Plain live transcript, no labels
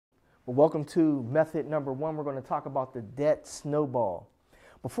Welcome to method number 1. We're going to talk about the debt snowball.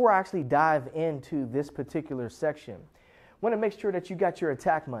 Before I actually dive into this particular section, I want to make sure that you got your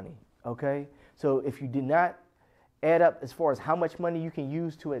attack money, okay? So if you did not add up as far as how much money you can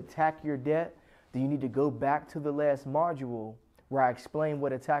use to attack your debt, then you need to go back to the last module where I explain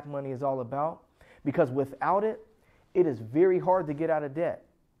what attack money is all about, because without it, it is very hard to get out of debt.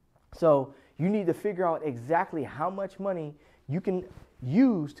 So you need to figure out exactly how much money you can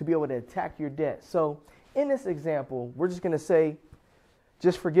use to be able to attack your debt. So in this example, we're just going to say,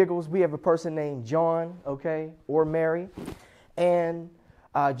 just for giggles, we have a person named John, okay, or Mary. And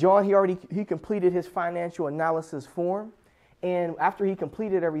John, he completed his financial analysis form. And after he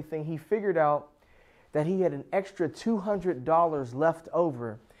completed everything, he figured out that he had an extra $200 left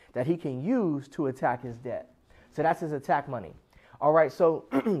over that he can use to attack his debt. So that's his attack money. All right, so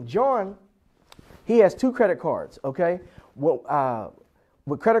John, he has 2 credit cards, okay? Well,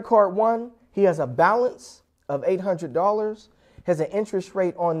 with credit card 1, he has a balance of $800, has an interest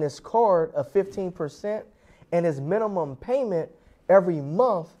rate on this card of 15%, and his minimum payment every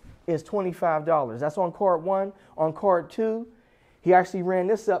month is $25. That's on card 1. On card 2, he actually ran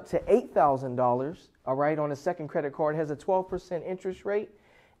this up to $8,000, all right, on his second credit card. It has a 12% interest rate,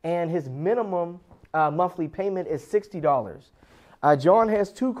 and his minimum monthly payment is $60. John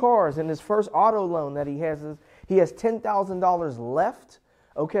has 2 cars, and his first auto loan that he has $10,000 left,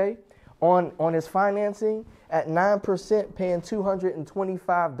 okay, on his financing at 9%, paying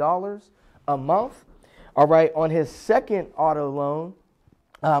 $225 a month. All right, on his second auto loan,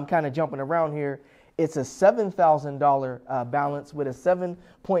 I'm kind of jumping around here, it's a $7,000 balance with a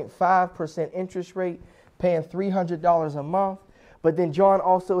 7.5% interest rate, paying $300 a month. But then John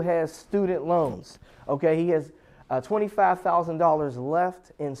also has student loans. Okay, he has $25,000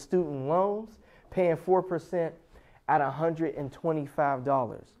 left in student loans, paying 4% at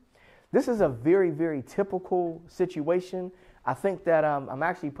 $125. This is a very, very typical situation. I think that I'm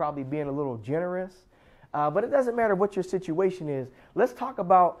actually probably being a little generous, but it doesn't matter what your situation is. Let's talk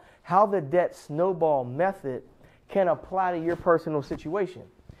about how the debt snowball method can apply to your personal situation.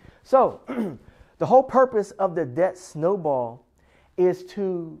 So the whole purpose of the debt snowball is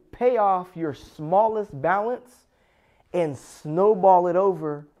to pay off your smallest balance and snowball it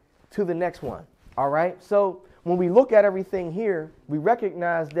over to the next one. All right. So when we look at everything here, we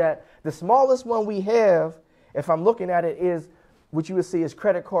recognize that the smallest one we have, if I'm looking at it, is what you would see is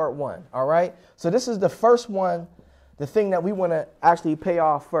credit card 1. All right. So this is the first one, the thing that we want to actually pay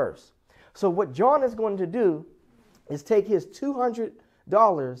off first. So what John is going to do is take his $200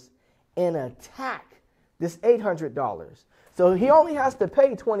 and attack this $800. So he only has to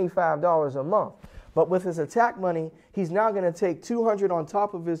pay $25 a month. But with his attack money, he's now going to take $200 on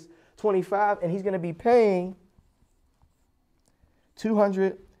top of his $25, and he's going to be paying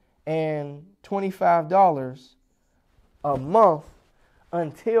 $225 a month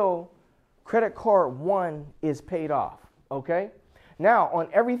until credit card 1 is paid off. Okay? Now, on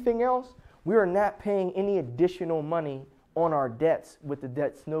everything else, we are not paying any additional money on our debts with the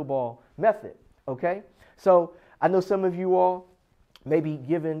debt snowball method. Okay? So I know some of you all may be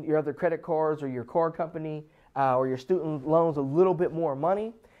giving your other credit cards or your card company or your student loans a little bit more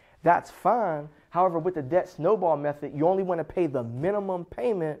money. That's fine. However, with the debt snowball method, you only want to pay the minimum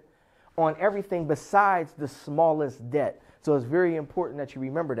payment on everything besides the smallest debt. So it's very important that you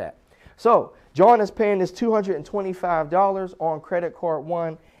remember that. So John is paying this $225 on credit card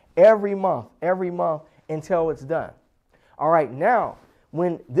 1 every month until it's done. All right, now,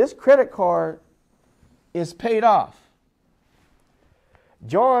 when this credit card is paid off,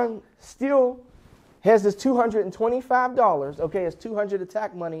 John still has this $225, okay, it's $200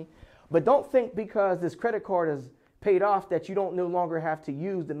 attack money, but don't think because this credit card is paid off that you don't no longer have to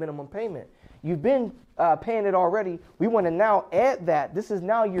use the minimum payment. You've been paying it already. We want to now add that. This is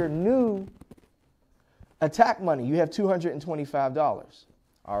now your new attack money. You have $225,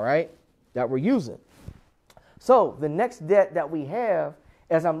 all right, that we're using. So the next debt that we have,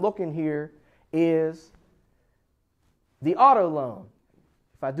 as I'm looking here, is the auto loan.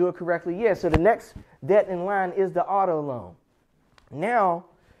 If I do it correctly, yeah. So the next debt in line is the auto loan. Now,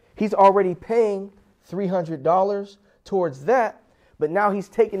 he's already paying $300 towards that, but now he's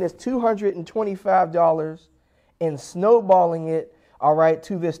taking this $225 and snowballing it, all right,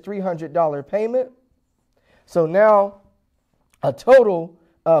 to this $300 payment. So now a total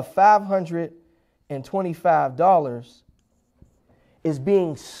of $525 is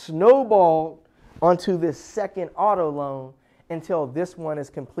being snowballed onto this second auto loan until this one is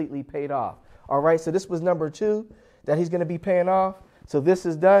completely paid off. All right, so this was number 2 that he's going to be paying off. So this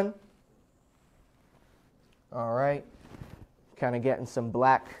is done. All right, kind of getting some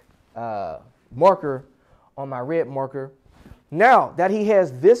black marker on my red marker. Now that he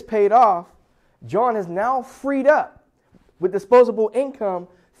has this paid off, John is now freed up with disposable income,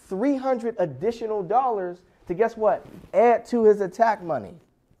 $300 additional to guess what? Add to his attack money.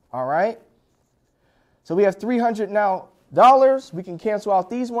 All right. So we have $300 now. We can cancel out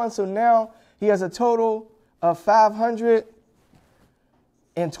these ones. So now he has a total of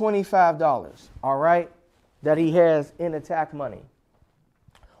 $525. All right. That he has in attack money.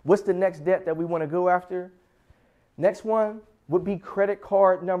 What's the next debt that we want to go after? Next one would be credit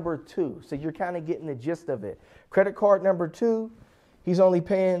card number 2. So you're kind of getting the gist of it. Credit card number 2, he's only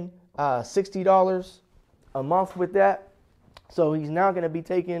paying $60 a month with that. So he's now going to be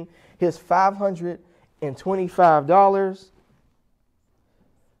taking his $525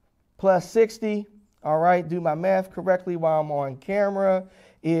 plus 60. All right, do my math correctly while I'm on camera,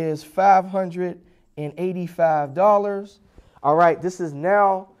 is $585. All right, this is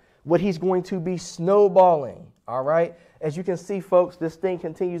now what he's going to be snowballing. All right, as you can see, folks, this thing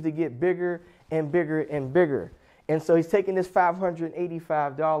continues to get bigger and bigger and bigger. And so he's taking this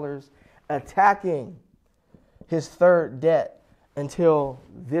 $585, attacking his third debt until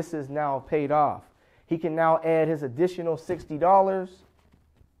this is now paid off. He can now add his additional $60.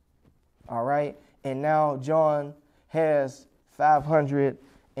 All right, and now John has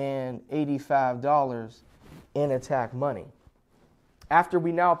 $585 in attack money. After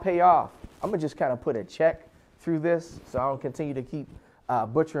we now pay off, I'm going to just kind of put a check through this so I don't continue to keep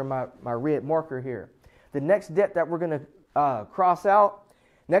butchering my red marker here. The next debt that we're going to cross out,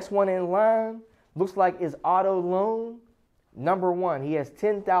 next one in line, looks like is auto loan number 1. He has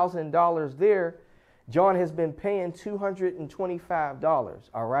 $10,000 there. John has been paying $225.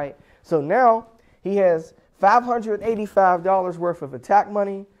 All right. So now he has $585 worth of attack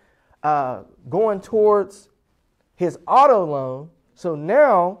money going towards his auto loan. So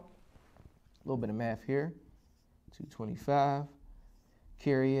now, a little bit of math here, 225,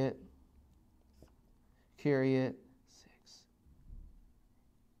 carry it, 6.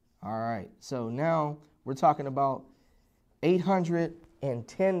 All right, so now we're talking about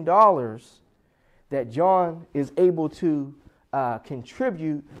 $810 that John is able to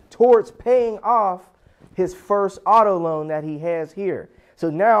contribute towards paying off his first auto loan that he has here.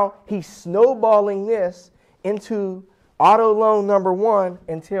 So now he's snowballing this into auto loan number 1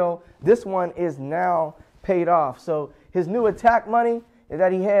 until this one is now paid off. So his new attack money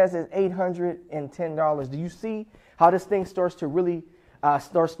that he has is $810. Do you see how this thing starts to really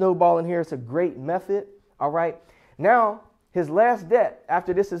start snowballing here? It's a great method. All right. Now, his last debt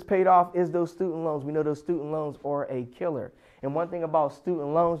after this is paid off is those student loans. We know those student loans are a killer. And one thing about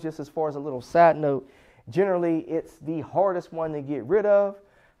student loans, just as far as a little side note, generally it's the hardest one to get rid of.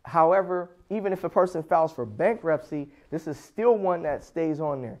 However, even if a person files for bankruptcy, this is still one that stays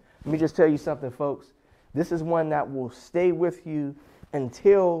on there. Let me just tell you something, folks. This is one that will stay with you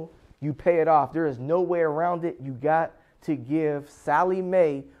until you pay it off. There is no way around it. You got to give Sally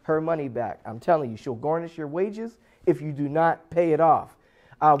Mae her money back. I'm telling you, she'll garnish your wages if you do not pay it off.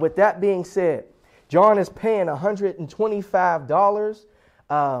 With that being said, John is paying $125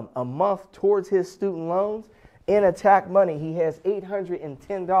 a month towards his student loans. In attack money, he has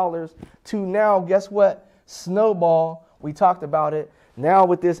 $810 to now, guess what? Snowball. We talked about it. Now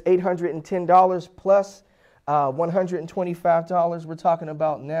with this $810 plus $125, we're talking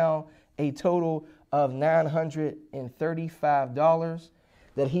about now a total of $935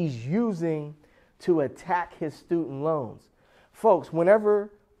 that he's using to attack his student loans. Folks,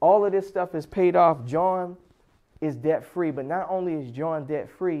 whenever all of this stuff is paid off, John is debt-free. But not only is John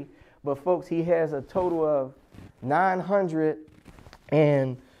debt-free, but folks, he has a total of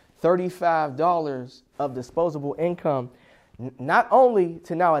 $935 of disposable income, not only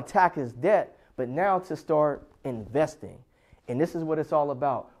to now attack his debt, but now to start investing. And this is what it's all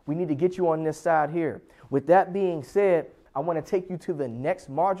about. We need to get you on this side here. With that being said, I want to take you to the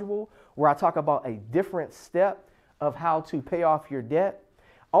next module where I talk about a different step of how to pay off your debt.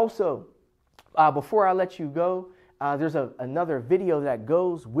 Also, before I let you go, there's another video that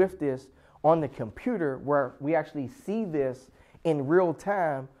goes with this on the computer where we actually see this in real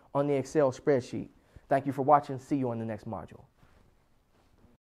time on the Excel spreadsheet. Thank you for watching. See you on the next module.